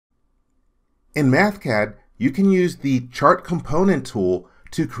In Mathcad, you can use the Chart Component tool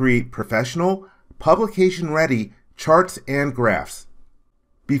to create professional, publication-ready charts and graphs.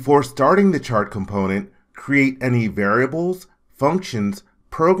 Before starting the chart component, create any variables, functions,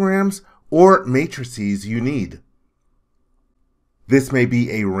 programs, or matrices you need. This may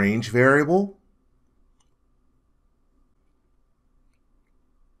be a range variable,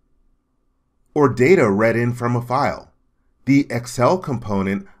 or data read in from a file. The Excel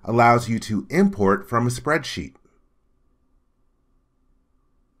component allows you to import from a spreadsheet.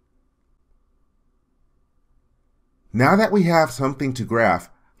 Now that we have something to graph,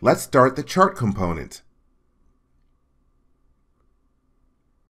 let's start the chart component.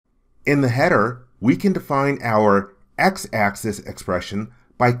 In the header, we can define our x-axis expression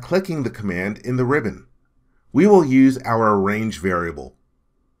by clicking the command in the ribbon. We will use our range variable.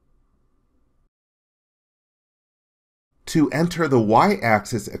 To enter the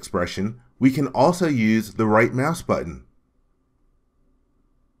y-axis expression, we can also use the right mouse button.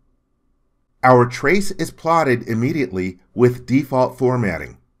 Our trace is plotted immediately with default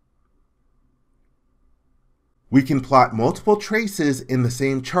formatting. We can plot multiple traces in the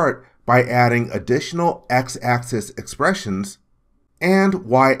same chart by adding additional x-axis expressions and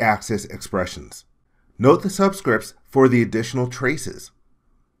y-axis expressions. Note the subscripts for the additional traces.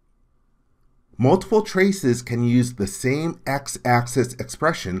 Multiple traces can use the same x-axis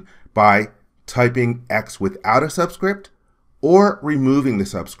expression by typing x without a subscript or removing the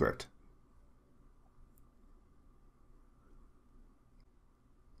subscript.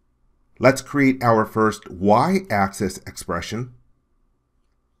 Let's create our first y-axis expression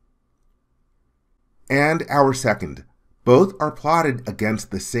and our second. Both are plotted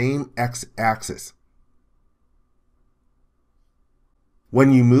against the same x-axis.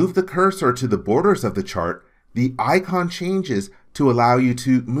 When you move the cursor to the borders of the chart, the icon changes to allow you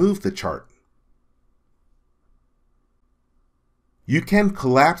to move the chart. You can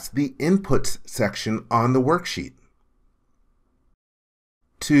collapse the Inputs section on the worksheet.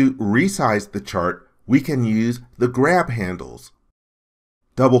 To resize the chart, we can use the grab handles.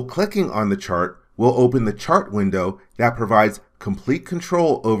 Double-clicking on the chart will open the chart window that provides complete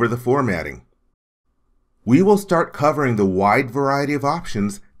control over the formatting. We will start covering the wide variety of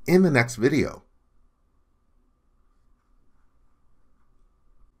options in the next video.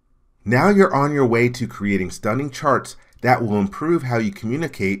 Now you're on your way to creating stunning charts that will improve how you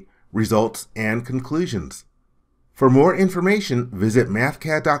communicate results and conclusions. For more information, visit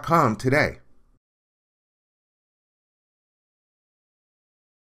mathcad.com today.